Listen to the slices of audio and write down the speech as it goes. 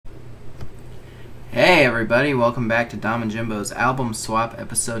Hey everybody, welcome back to Dom and Jimbo's Album Swap,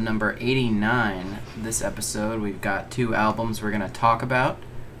 episode number 89. This episode, we've got two albums we're going to talk about.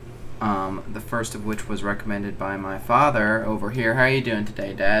 The first of which was recommended by my father over here. How are you doing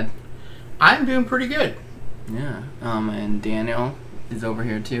today, Dad? I'm doing pretty good. Yeah. And Daniel is over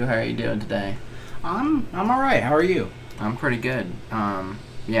here too. How are you doing today? I'm alright. How are you? I'm pretty good.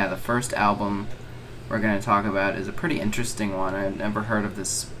 Yeah, the first album we're going to talk about is a pretty interesting one. I've never heard of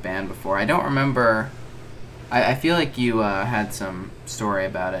this band before. I don't remember. I feel like you had some story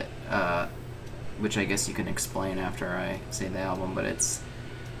about it, which I guess you can explain after I say the album, but it's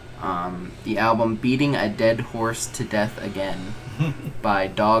the album Beating a Dead Horse to Death Again by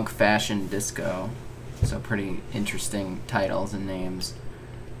Dog Fashion Disco. So pretty interesting titles and names.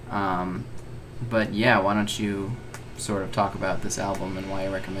 But yeah, why don't you sort of talk about this album and why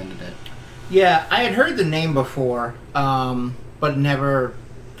you recommended it? Yeah, I had heard the name before, but never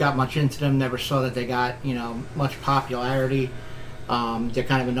got much into them. Never saw that they got much popularity. They're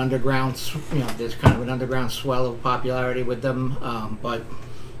kind of an underground, there's kind of an underground swell of popularity with them. But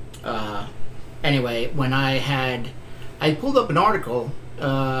anyway, when I pulled up an article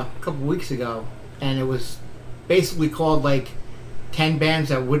a couple weeks ago, and it was basically called like 10 bands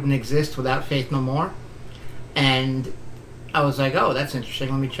that wouldn't exist without Faith No More, and I was like, oh, that's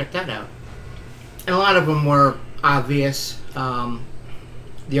interesting. Let me check that out. And a lot of them were obvious.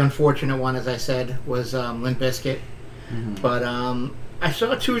 The unfortunate one, as I said, was Limp Bizkit. Mm-hmm. But I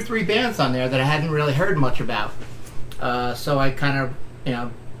saw 2 or 3 bands on there that I hadn't really heard much about. So I kind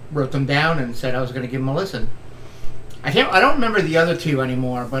of, wrote them down and said I was going to give them a listen. I don't remember the other 2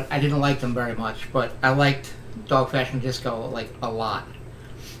 anymore, but I didn't like them very much. But I liked Dog Fashion Disco like a lot.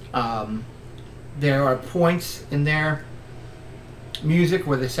 There are points in their music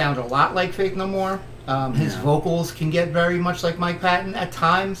where they sound a lot like Faith No More. His vocals can get very much like Mike Patton at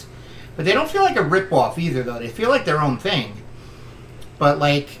times, but they don't feel like a rip-off either, though. They feel like their own thing, but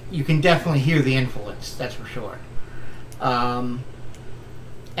like you can definitely hear the influence, that's for sure.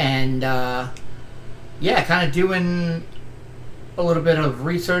 Yeah, kind of doing a little bit of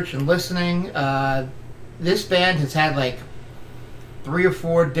research and listening. This band has had like 3 or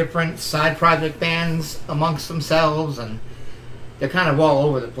 4 different side project bands amongst themselves, and they're kind of all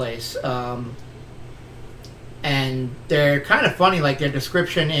over the place. And they're kind of funny, like their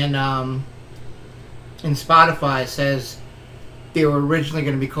description in Spotify says they were originally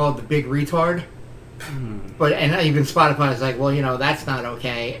going to be called The Big Retard. And even Spotify is like, well, that's not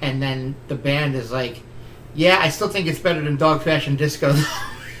okay. And then the band is like, yeah, I still think it's better than Dog Fashion Disco.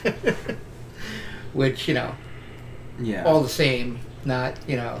 Which, yeah, all the same, not,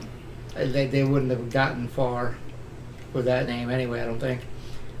 they wouldn't have gotten far with that name anyway, I don't think.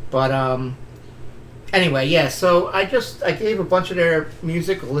 But anyway, yeah, so I gave a bunch of their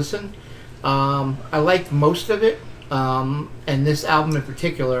music a listen. I liked most of it, and this album in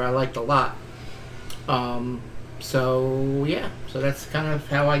particular I liked a lot. So that's kind of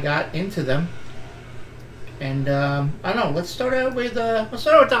how I got into them. And I don't know, let's start out with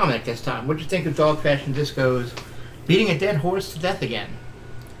Dominic this time. What'd you think of Dog Fashion Disco's Beating a Dead Horse to Death Again?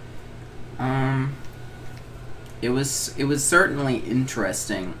 It was certainly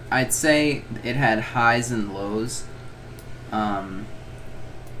interesting. I'd say it had highs and lows.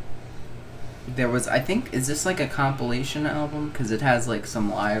 There was, I think, is this like a compilation album? Because it has like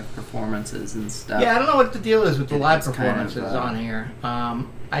some live performances and stuff. Yeah, I don't know what the deal is with the live performances kind of, on here.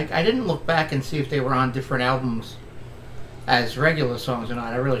 I didn't look back and see if they were on different albums as regular songs or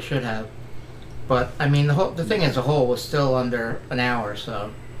not. I really should have. But I mean, the thing as a whole was still under an hour,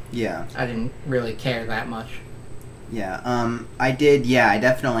 so yeah, I didn't really care that much. Yeah, I did, I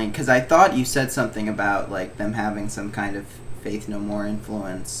definitely, because I thought you said something about, like, them having some kind of Faith No More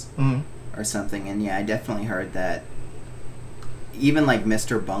influence or something, and yeah, I definitely heard that. Even, like,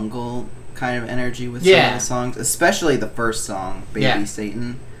 Mr. Bungle kind of energy with some of the songs, especially the first song, Baby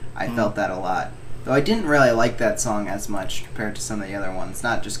Satan, I felt that a lot. Though I didn't really like that song as much compared to some of the other ones,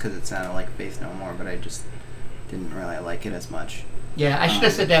 not just because it sounded like Faith No More, but I just didn't really like it as much. Yeah, I should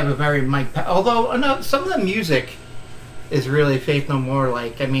have said they have a very Mike Patton, although, no, some of the music is really Faith No More.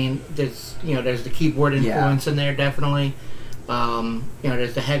 Like, I mean, there's the keyboard influence in there, definitely.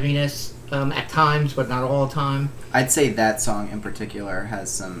 There's the heaviness at times, but not all the time. I'd say that song in particular has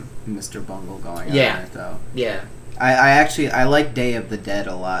some Mr. Bungle going on there, though. Yeah. I like Day of the Dead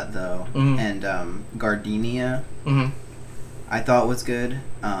a lot, though. And Gardenia, I thought was good.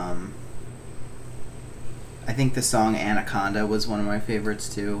 I think the song Anaconda was one of my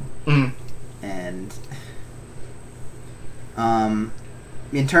favorites, too. And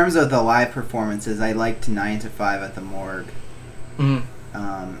in terms of the live performances, I liked 9 to 5 at the Morgue. And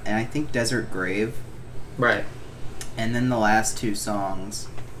I think Desert Grave Right. And then the last two songs,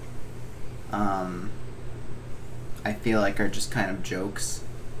 I feel like are just kind of jokes.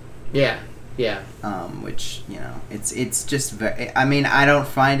 Yeah. Yeah. Which, you know, it's just very. I mean, I don't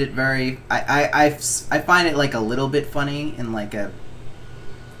find it very. I find it like a little bit funny in like a.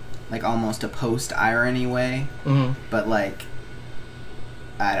 Like almost a post irony way, but like,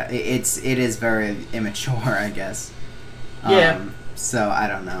 it is very immature, I guess. Yeah. So I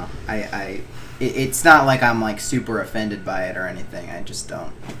don't know. It's not like I'm like super offended by it or anything. I just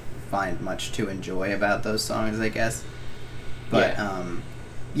don't find much to enjoy about those songs, I guess. But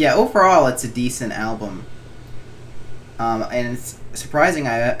yeah, overall it's a decent album. And it's surprising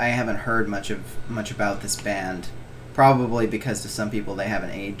I haven't heard much about this band. Probably because to some people they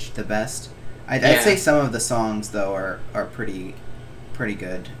haven't aged the best. I'd say some of the songs though are pretty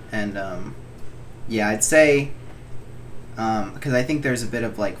good. And yeah, I'd say because I think there's a bit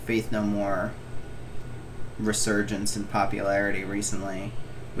of like Faith No More resurgence in popularity recently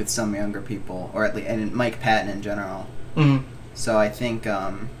with some younger people, or at least and Mike Patton in general. Mm-hmm. So I think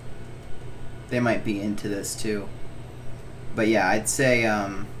they might be into this too. But yeah, I'd say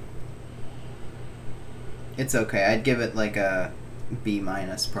it's okay. I'd give it like a B-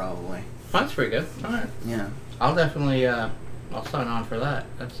 probably. That's pretty good. All right. Yeah. I'll definitely I'll sign on for that.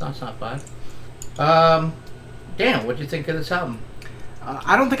 That's not bad. Dan, what'd you think of this album?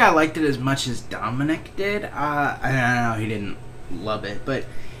 I don't think I liked it as much as Dominic did. I don't know, he didn't love it, but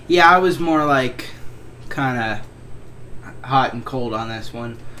yeah, I was more like kind of hot and cold on this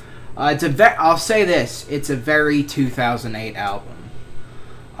one. I'll say this: it's a very 2008 album.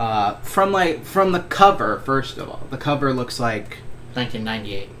 From the cover, first of all, the cover looks like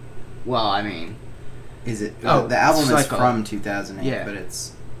 1998. Well, I mean, is it? Oh, the album is like from 2008, yeah. But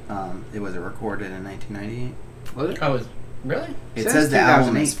it's it was recorded in 1998. Was it? Oh, really? It says the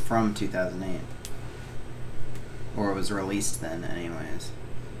album is from 2008, or it was released then, anyways.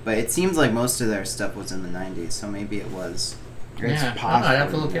 But it seems like most of their stuff was in the 90s, so maybe it was. Yeah, I'd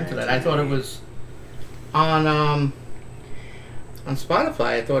have to look into that. I thought it was on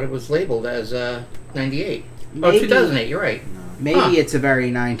Spotify. I thought it was labeled as 98. Maybe, 2008. You're right. No. Maybe it's a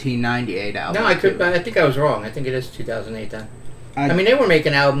very 1998 album. No, I think I was wrong. I think it is 2008 then. I mean, they were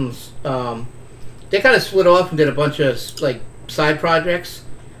making albums. They kind of split off and did a bunch of like side projects.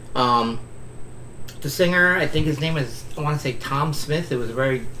 The singer, I think his name is, I want to say Tom Smith. It was a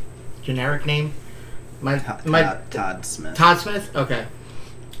very generic name. Todd Smith. Todd Smith? Okay.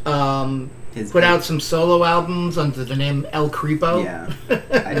 Put out some solo albums under the name El Creepo. Yeah,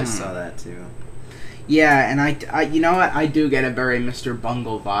 I just saw that too. Yeah, and I you know what? I do get a very Mr.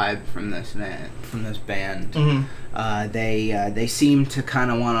 Bungle vibe from this band. Mm-hmm. They seem to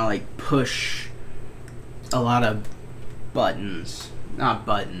kind of want to like push a lot of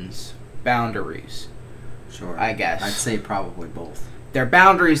boundaries. Sure. I guess. I'd say probably both. They're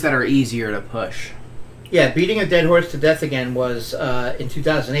boundaries that are easier to push. Yeah, Beating a Dead Horse to Death Again was, in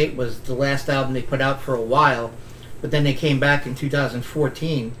 2008, was the last album they put out for a while, but then they came back in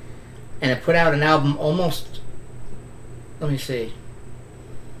 2014, and it put out an album almost, let me see.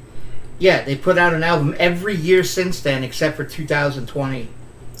 Yeah, they put out an album every year since then, except for 2020.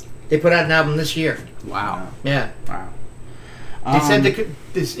 They put out an album this year. Wow. Yeah. Wow. They said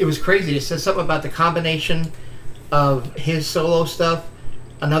it was crazy. They said something about the combination of his solo stuff.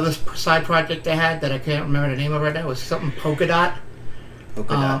 Another side project they had that I can't remember the name of right now was something Polka Dot.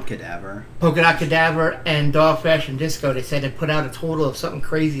 Polka Dot Cadaver. Polka Dot Cadaver and Dog Fashion Disco. They said they put out a total of something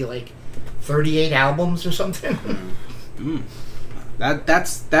crazy like 38 albums or something.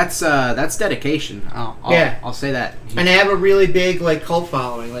 That's dedication. I'll say that. And they have a really big like cult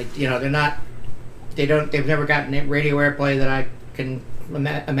following. Like, you know, they've never gotten radio airplay that I can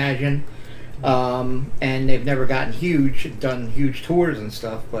imagine. And they've never gotten done huge tours and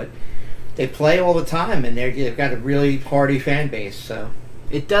stuff, but they play all the time, and they've got a really hardy fan base. So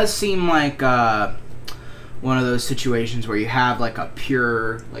it does seem like one of those situations where you have like a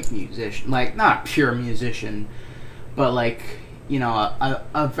pure like musician, like not a pure musician, but like, you know,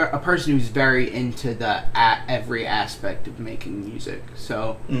 a person who's very into every aspect of making music.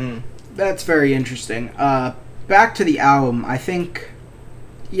 So that's very interesting. Back to the album, I think,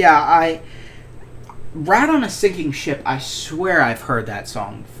 Rat on a Sinking Ship, I swear I've heard that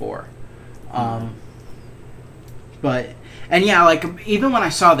song before. Like, even when I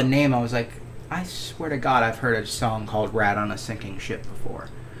saw the name, I was like, I swear to God I've heard a song called Rat on a Sinking Ship before.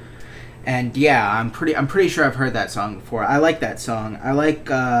 And yeah, I'm pretty sure I've heard that song before. I like that song. I like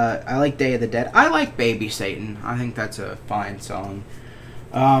Day of the Dead. I like Baby Satan. I think that's a fine song.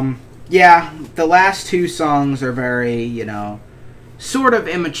 Yeah, the last two songs are very, you know, sort of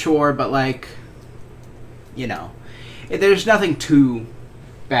immature, but like, you know, there's nothing too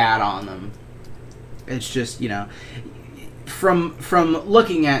bad on them. It's just, you know, from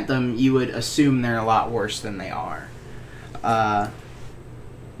looking at them, you would assume they're a lot worse than they are.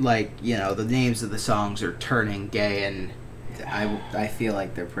 Like, you know, the names of the songs are Turning Gay and I feel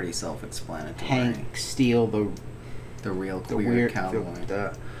like they're pretty self-explanatory. Hank Steele, the real queer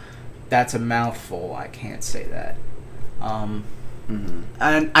cowboy. That's a mouthful. I can't say that. And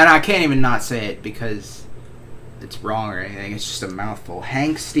I can't even not say it because it's wrong or anything. It's just a mouthful.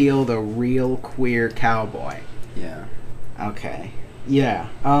 Hank Steele, the real queer cowboy. Yeah. Okay. Yeah.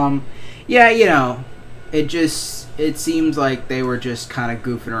 Yeah, you know, it seems like they were just kind of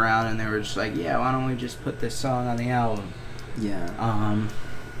goofing around and they were just like, yeah, why don't we just put this song on the album? Yeah.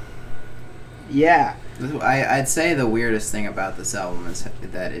 Yeah. I'd say the weirdest thing about this album is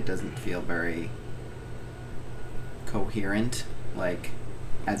that it doesn't feel very coherent, like,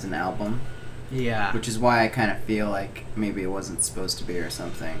 as an album. Yeah. Which is why I kind of feel like maybe it wasn't supposed to be or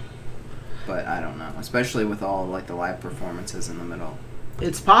something. But I don't know. Especially with all, like, the live performances in the middle.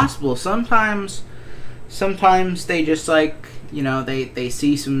 It's possible. Sometimes they just, like, you know, they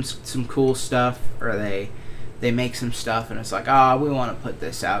see some cool stuff, or they make some stuff, and it's like, oh, we want to put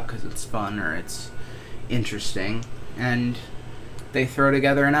this out because it's fun or it's interesting, and they throw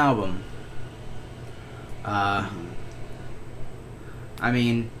together an album. I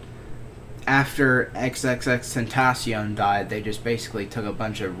mean, after XXXTentacion died, they just basically took a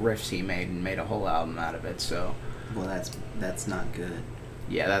bunch of riffs he made and made a whole album out of it. So, well, that's not good.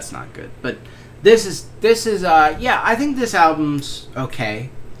 Yeah, that's not good. But this is yeah, I think this album's okay.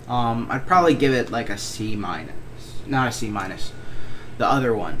 I'd probably give it like a C minus, not a C minus. The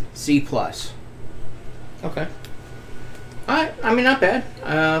other one, C plus. Okay. I mean, not bad.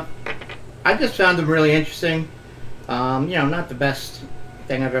 I just found them really interesting. You know, not the best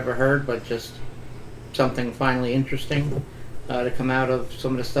thing I've ever heard, but just something finally interesting to come out of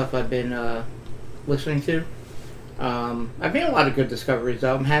some of the stuff I've been listening to. I've made a lot of good discoveries,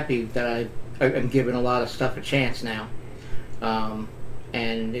 though. I'm happy that I'm giving a lot of stuff a chance now.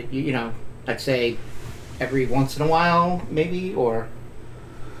 And, you know, I'd say every once in a while, maybe, or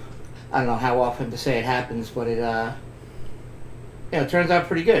I don't know how often to say it happens, but it, you know, it turns out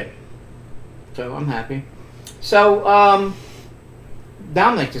pretty good. So I'm happy. So,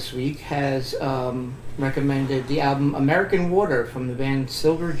 Dominic this week has recommended the album American Water from the band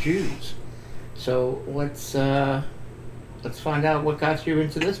Silver Jews. So let's find out what got you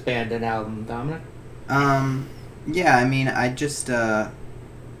into this band and album, Dominic. Yeah, I mean, I just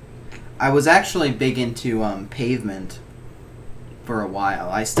I was actually big into Pavement for a while.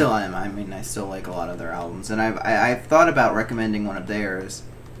 I still am. I mean, I still like a lot of their albums, and I've thought about recommending one of theirs.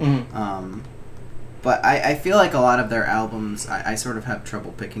 Mm-hmm. But I feel like a lot of their albums, I sort of have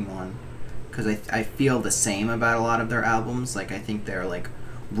trouble picking one, because I feel the same about a lot of their albums. Like, I think they're, like,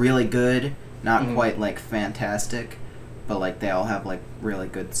 really good, not quite, like, fantastic, but, like, they all have, like, really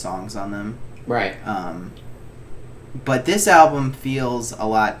good songs on them. Right. But this album feels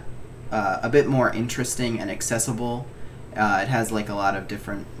a bit more interesting and accessible. It has, like, a lot of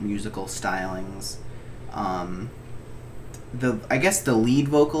different musical stylings. I guess the lead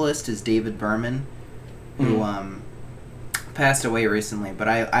vocalist is David Berman, who passed away recently, but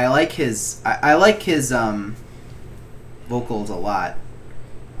I like his vocals a lot.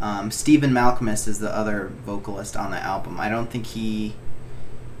 Stephen Malkmus is the other vocalist on the album. I don't think he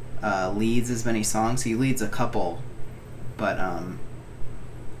leads as many songs. He leads a couple, but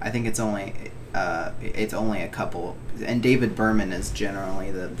I think it's only a couple. And David Berman is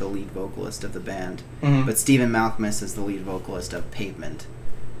generally the lead vocalist of the band, but Stephen Malkmus is the lead vocalist of Pavement.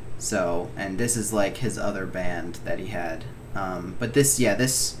 So, and this is like his other band that he had. But this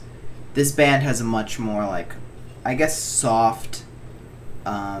band has a much more, like, I guess, soft,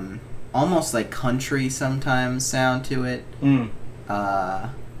 almost like country sometimes sound to it. And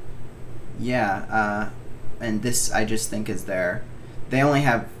this I just think is they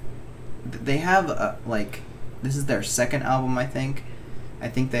have like, this is their second album, I think. I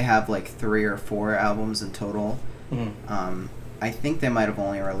think they have like 3 or 4 albums in total. I think they might have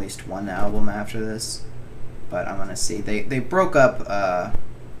only released one album after this, but I'm gonna see. They broke up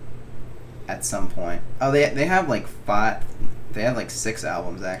at some point. Oh, they have like 5. They have like 6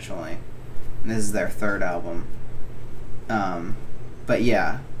 albums actually. And this is their 3rd album. But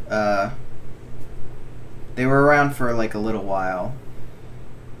yeah, they were around for like a little while.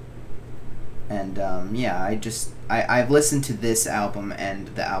 And yeah, I've listened to this album and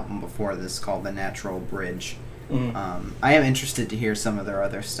the album before this called The Natural Bridge. I am interested to hear some of their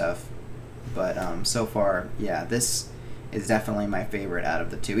other stuff, but so far, yeah, this is definitely my favorite out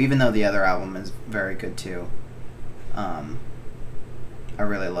of the two, even though the other album is very good too. I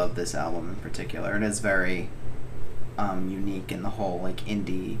really love this album in particular. It is very unique in the whole like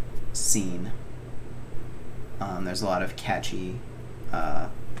indie scene. There's a lot of catchy,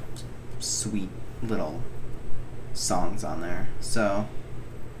 sweet little songs on there. So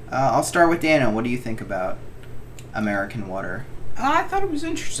I'll start with Daniel. What do you think about American Water? I thought it was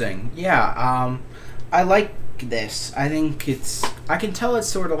interesting. Yeah, I like this. I think I can tell it's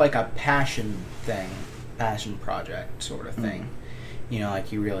sort of like a passion project sort of thing. You know, like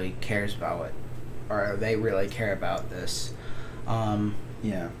he really cares about it, or they really care about this.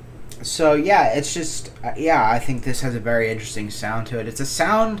 Yeah. So yeah, it's just I think this has a very interesting sound to it. It's a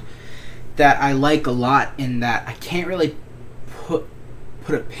sound that I like a lot in that I can't really put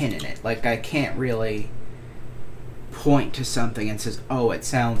a pin in it. Like I can't really point to something and says, "Oh, it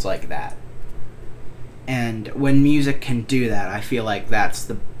sounds like that." And when music can do that, I feel like that's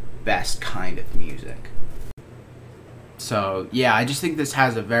the best kind of music. So yeah, I just think this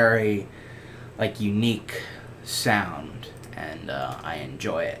has a very like unique sound, and I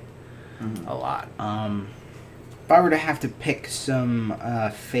enjoy it a lot. If I were to have to pick some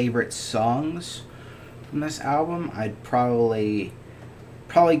favorite songs from this album, I'd probably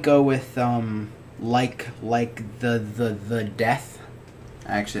go with like the Death.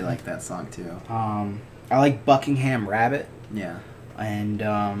 I actually like that song too. I like Buckingham Rabbit. Yeah. And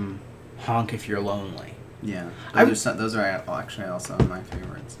Honk If You're Lonely. Yeah. Those are actually also my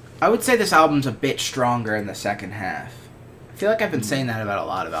favorites. I would say this album's a bit stronger in the second half. I feel like I've been saying that about a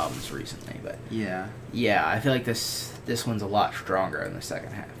lot of albums recently, but yeah, I feel like this one's a lot stronger in the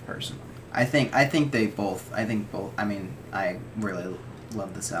second half, personally. I think they both. I mean, I really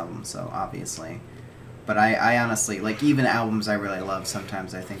love this album, so obviously, but I honestly like even albums I really love.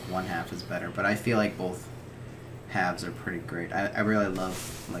 Sometimes I think one half is better, but I feel like both halves are pretty great. I really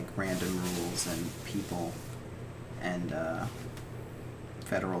love like Random Rules and People, and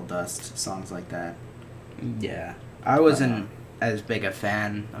Federal Dust, songs like that. Yeah. I wasn't as big a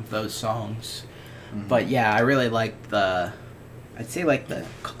fan of those songs, but yeah, I really liked I'd say like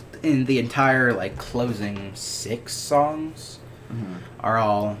in the entire like closing 6 songs are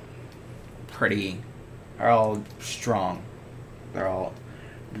all strong. They're all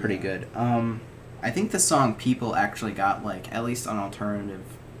pretty good. I think the song People actually got like, at least on alternative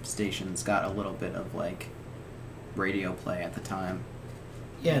stations, got a little bit of like radio play at the time.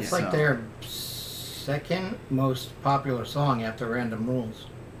 Yeah, it's like their second most popular song after Random Rules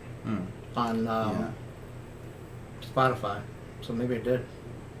on Spotify. So maybe it did.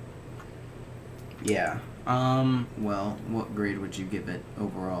 Yeah. Well, what grade would you give it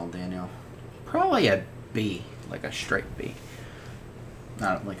overall, Daniel? Probably a B, like a straight B.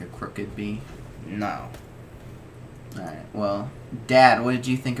 Not like a crooked B? No. Alright, well, Dad, what did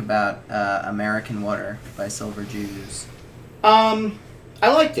you think about American Water by Silver Jews? I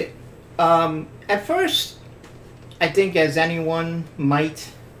liked it. At first, I think as anyone might,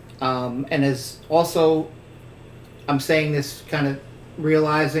 and as also, I'm saying this kind of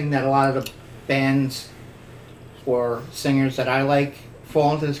realizing that a lot of the bands or singers that I like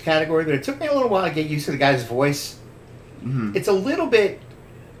fall into this category, but it took me a little while to get used to the guy's voice. It's a little bit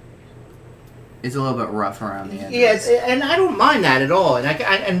rough around the edges. Yeah, and I don't mind that at all. And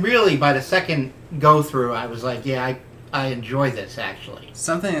and really, by the second go through, I was like, yeah, I enjoy this actually.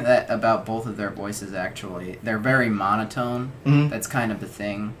 Something that about both of their voices actually, they're very monotone. That's kind of the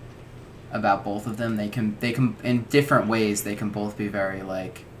thing about both of them. They can in different ways. They can both be very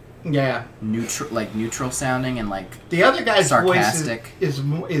like neutral sounding and like the other guy's sarcastic. Voice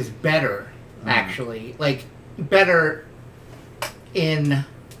is better actually, like better in.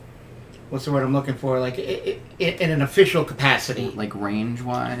 What's the word I'm looking for? Like in an official capacity, like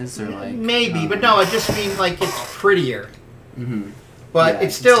range-wise, or like maybe, but no, I just mean like it's prettier. But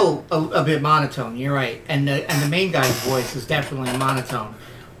it's still a bit monotone. You're right, and the main guy's voice is definitely monotone,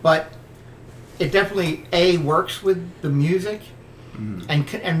 but it definitely works with the music,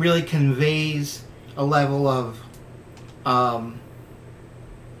 and really conveys a level of I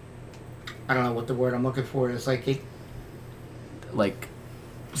don't know what the word I'm looking for is. I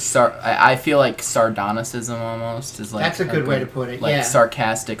feel like sardonicism almost is like that's a good way to put it. Like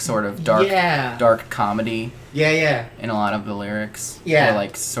sarcastic sort of dark comedy. Yeah. In a lot of the lyrics. Yeah. Or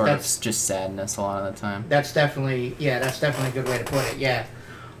like sort of just sadness a lot of the time. That's definitely a good way to put it. Yeah.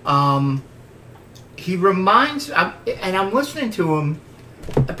 He reminds, and I'm listening to him.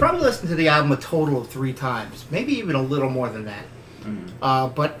 I probably listened to the album a total of 3 times, maybe even a little more than that.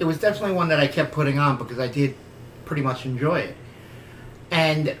 But it was definitely one that I kept putting on because I did pretty much enjoy it.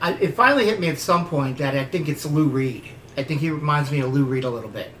 And it finally hit me at some point that I think it's Lou Reed. I think he reminds me of Lou Reed a little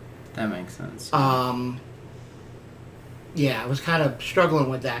bit. That makes sense. Yeah, I was kind of struggling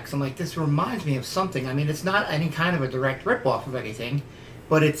with that because I'm like, this reminds me of something. I mean, it's not any kind of a direct ripoff of anything,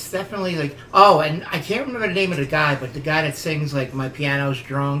 but it's definitely like, oh, and I can't remember the name of the guy, but the guy that sings like "My Piano's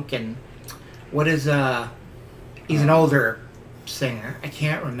Drunk" and what is he's an older singer. I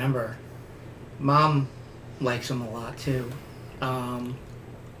can't remember. Mom likes him a lot too.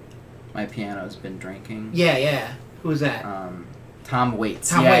 My Piano's Been Drinking. Yeah. Who's that? Tom Waits.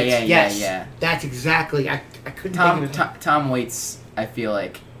 Tom Waits. Yes. Yeah. That's exactly. I couldn't think of his name. Tom Waits, I feel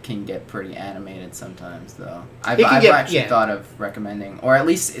like, can get pretty animated sometimes, though. I've actually thought of recommending, or at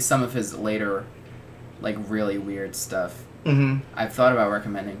least some of his later, like, really weird stuff. Mm-hmm. I've thought about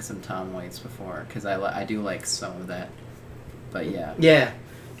recommending some Tom Waits before, because I do like some of that. But yeah.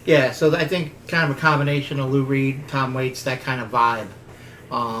 Yeah, so I think kind of a combination of Lou Reed, Tom Waits, that kind of vibe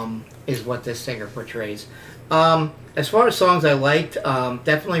is what this singer portrays. As far as songs I liked,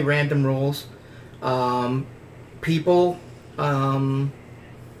 definitely Random Rules. People, like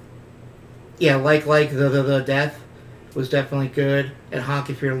the Death was definitely good, and Honk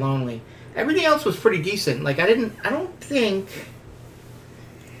If You're Lonely. Everything else was pretty decent. Like, I don't think,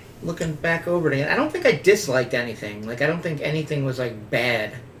 looking back over it, I don't think I disliked anything. Like, I don't think anything was, like,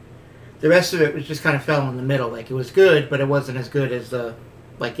 bad. The rest of it was just kind of fell in the middle. Like, it was good, but it wasn't as good as the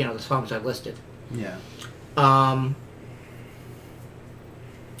songs I listed. Yeah.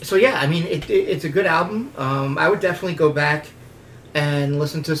 So yeah, I mean, it's a good album. I would definitely go back and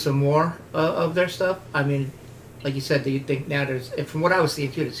listen to some more of their stuff. I mean, like you said, do you think now from what I was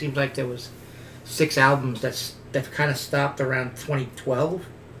seeing too, it seems like there was 6 albums that kind of stopped around 2012.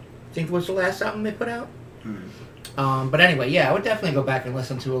 I think was the last album they put out. But anyway, yeah, I would definitely go back and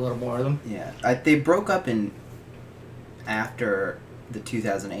listen to a little more of them. Yeah, they broke up after the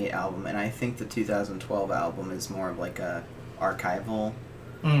 2008 album, and I think the 2012 album is more of like a archival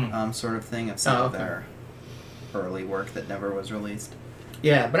sort of thing of some of their early work that never was released.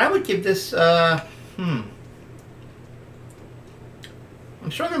 Yeah, but I would give this I'm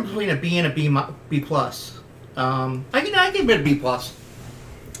struggling between a B and a B plus. I give it a B plus.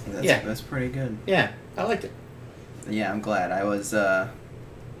 That's pretty good. Yeah, I liked it. Yeah, I'm glad. I was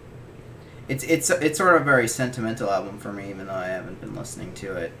it's sort of a very sentimental album for me, even though I haven't been listening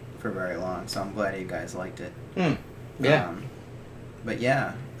to it for very long. So I'm glad you guys liked it. Yeah. But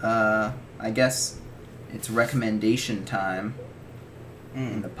yeah, I guess it's recommendation time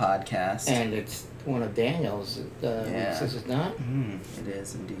in the podcast. And it's one of Daniel's. Says it's not. It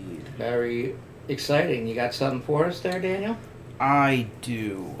is indeed. Very exciting. You got something for us there, Daniel? I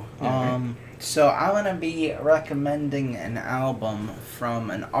do. Right. So I'm going to be recommending an album from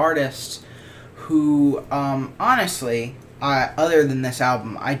an artist who, honestly, other than this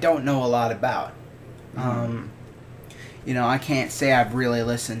album, I don't know a lot about. I can't say I've really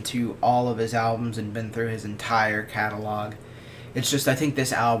listened to all of his albums and been through his entire catalog. It's just, I think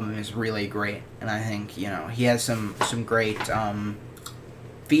this album is really great, and I think, he has some great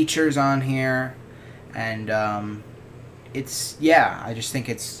features on here, and I just think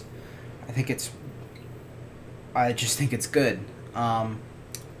it's good.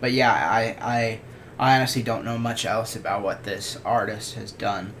 But yeah, I honestly don't know much else about what this artist has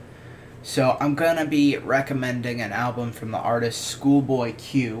done. So I'm gonna be recommending an album from the artist Schoolboy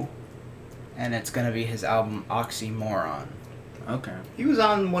Q, and it's gonna be his album Oxymoron. Okay. He was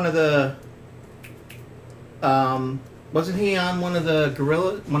on one of the. Wasn't he on one of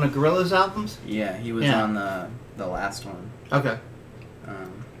Gorillaz albums? Yeah, he was on the last one. Okay.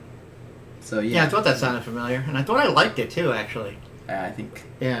 So yeah. Yeah, I thought that sounded familiar, and I thought I liked it too, actually. I think.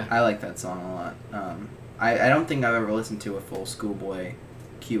 Yeah. I like that song a lot. I don't think I've ever listened to a full Schoolboy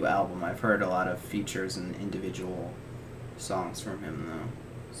Q album. I've heard a lot of features and individual songs from him though,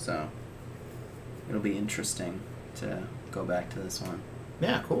 so it'll be interesting to go back to this one.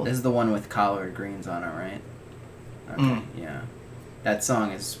 Yeah, cool. This is the one with collard greens on it, right? Okay, yeah. That song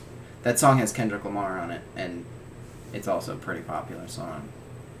has Kendrick Lamar on it, and it's also a pretty popular song.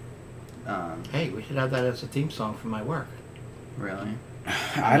 Hey, we should have that as a theme song for my work. Really?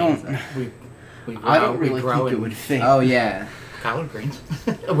 I don't really think it would fit. Oh yeah. Collard greens.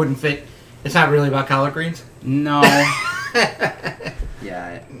 It wouldn't fit. It's not really about collard greens? No.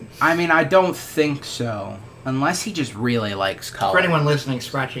 Yeah. I mean, I don't think so. Unless he just really likes collard. For anyone listening,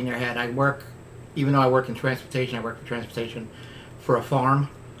 scratching their head, even though I work in transportation, I work for transportation for a farm,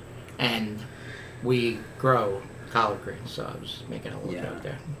 and we grow collard greens, so I was making a little joke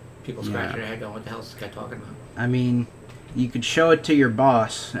there. People scratching their head going, what the hell is this guy talking about? I mean, you could show it to your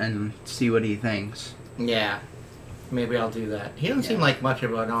boss and see what he thinks. Yeah. Maybe I'll do that. He doesn't seem like much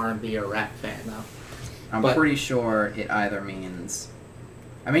of an R&B or rap fan, though. I'm But- pretty sure it either means.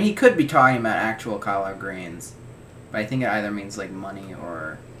 I mean, he could be talking about actual collard greens, but I think it either means like money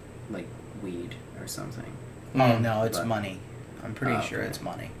or like weed or something. Oh no, it's But- money. I'm pretty sure okay. it's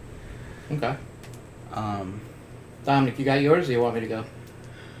money. Okay. Um, Dominic, you got yours, or you want me to go?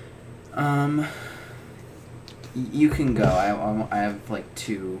 You can go. I have like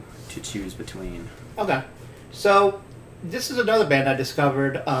two to choose between. Okay. So, this is another band I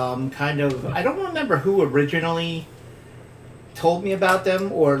discovered. I don't remember who originally told me about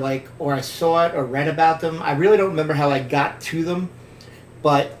them, or I saw it or read about them. I really don't remember how I got to them,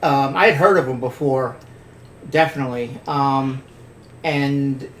 but I had heard of them before, definitely.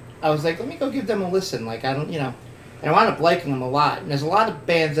 And I was like, let me go give them a listen. Like, I don't, and I wound up liking them a lot. And there's a lot of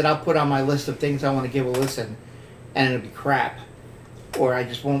bands that I'll put on my list of things I want to give a listen, and it'll be crap, or I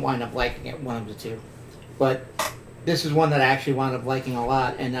just won't wind up liking it, one of the two. But this is one that I actually wound up liking a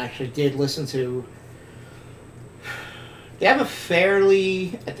lot, and actually did listen to. They have a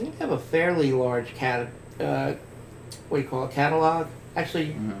fairly large catalog.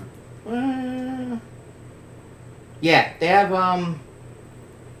 Actually, yeah, they have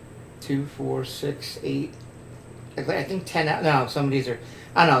 2, 4, 6, 8. I think 10. No, some of these are.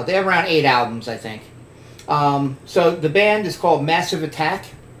 I don't know. They have around 8 albums, I think. So the band is called Massive Attack.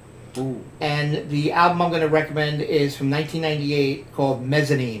 Ooh. And the album I'm going to recommend is from 1998 called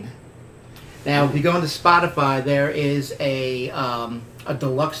Mezzanine. Now, if you go into Spotify, there is a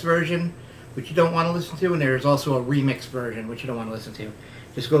deluxe version, which you don't want to listen to, and there is also a remix version, which you don't want to listen to.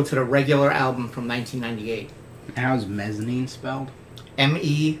 Just go to the regular album from 1998. how's mezzanine spelled?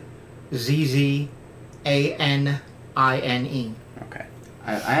 Mezzanine. Okay.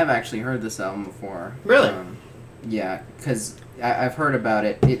 I have actually heard this album before. Really? Yeah, because I've heard about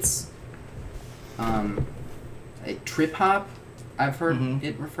it. It's a trip hop. I've heard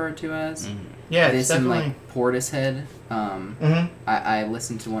it referred to as. Yeah, it's this and definitely. like Portishead. Mhm. I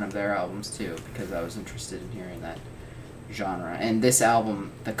listened to one of their albums too because I was interested in hearing that genre. And this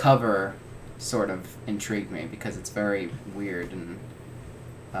album, the cover, sort of intrigued me because it's very weird and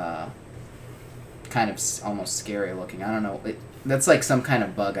kind of almost scary looking. I don't know. That's like some kind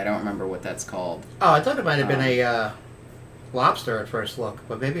of bug. I don't remember what that's called. Oh, I thought it might have been a lobster at first look,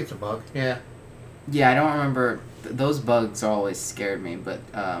 but maybe it's a bug. Yeah. Yeah, I don't remember. Those bugs always scared me, but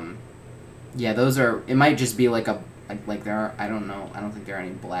yeah, those are. It might just be like there are. I don't know. I don't think there are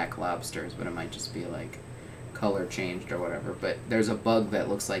any black lobsters, but it might just be like color changed or whatever. But there's a bug that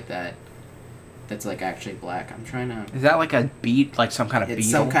looks like that. That's like actually black. I'm trying to. Is that like a like some kind of It's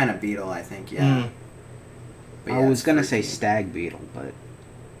beetle? some kind of beetle, I think. Yeah. But I yeah, was it's gonna say freaky. stag beetle, but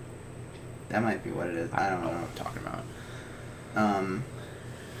That might be what it is. I don't know. what I'm talking about.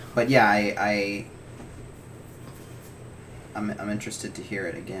 But yeah, I'm interested to hear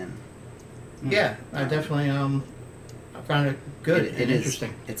it again. Yeah, I definitely I found it good It and is-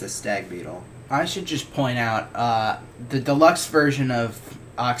 interesting. It's a stag beetle. I should just point out the deluxe version of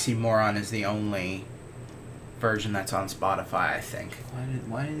Oxymoron is the only version that's on Spotify, I think.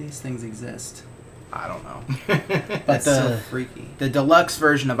 Why do these things exist? I don't know. But But so the freaky. the deluxe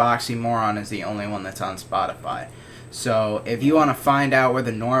version of Oxymoron is the only one that's on Spotify. So if you want to find out where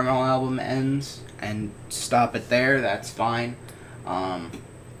the normal album ends and stop it there, that's fine.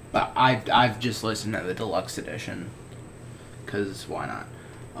 But I've just listened to the deluxe edition because why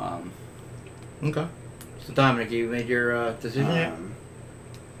not? Okay. So Dominic, you made your decision yet?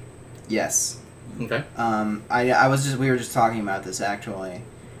 Yes. Okay. We were just talking about this actually.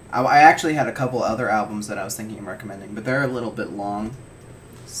 I actually had a couple other albums that I was thinking of recommending, but they're a little bit long.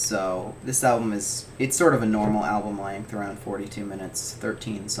 So this album it's sort of a normal album length, around 42 minutes,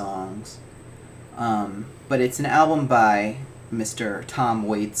 13 songs. But it's an album by Mr. Tom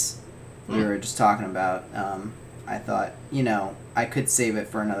Waits. We were just talking about. I thought, I could save it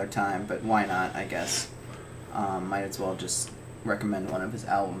for another time, but why not, I guess. Might as well just recommend one of his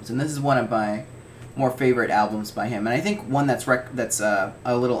albums. And this is one of my more favorite albums by him. And I think one that's a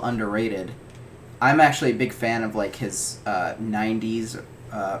little underrated. I'm actually a big fan of like his 90s,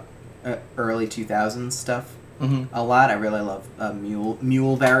 early 2000s stuff. A lot. I really love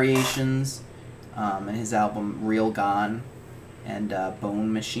Mule Variations, and his album Real Gone, and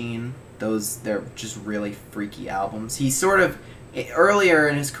Bone Machine. They're just really freaky albums. He sort of earlier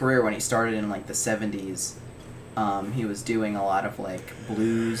in his career, when he started in like the 70s, he was doing a lot of like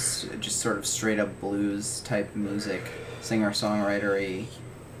blues, just sort of straight up blues type music, singer-songwritery,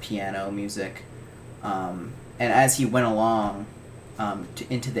 piano music. And as he went along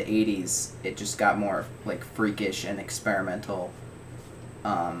into the 80s, it just got more like freakish and experimental.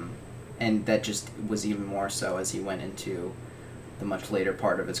 And that just was even more so as he went into the much later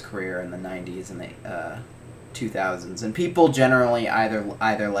part of his career in the 90s and the 2000s. And people generally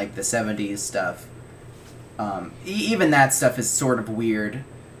either like the 70s stuff. Even that stuff is sort of weird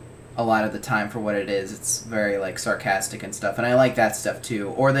a lot of the time for what it is. It's very like sarcastic and stuff, and I like that stuff too.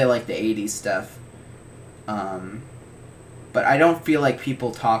 Or they like the 80s stuff. But I don't feel like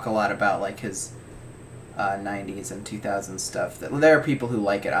people talk a lot about like his 90s and 2000s stuff. There are people who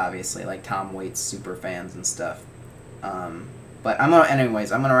like it, obviously, like Tom Waits super fans and stuff. But I'm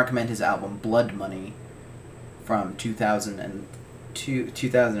gonna recommend his album Blood Money from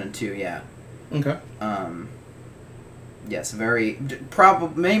 2002. Yeah. Okay. Yes,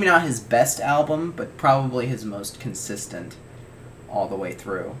 maybe not his best album, but probably his most consistent all the way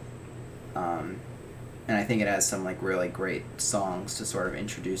through. And I think it has some like really great songs to sort of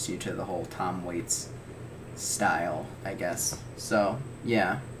introduce you to the whole Tom Waits style, I guess. So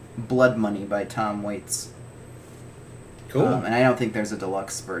yeah, Blood Money by Tom Waits. Cool. And I don't think there's a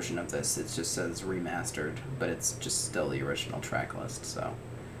deluxe version of this. It just says remastered, but it's just still the original track list. So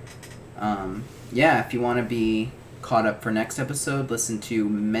yeah, if you want to be caught up for next episode, listen to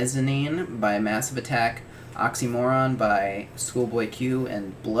Mezzanine by Massive Attack, Oxymoron by Schoolboy Q,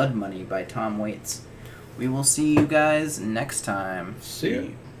 and Blood Money by Tom Waits. We will see you guys next time. See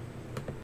you.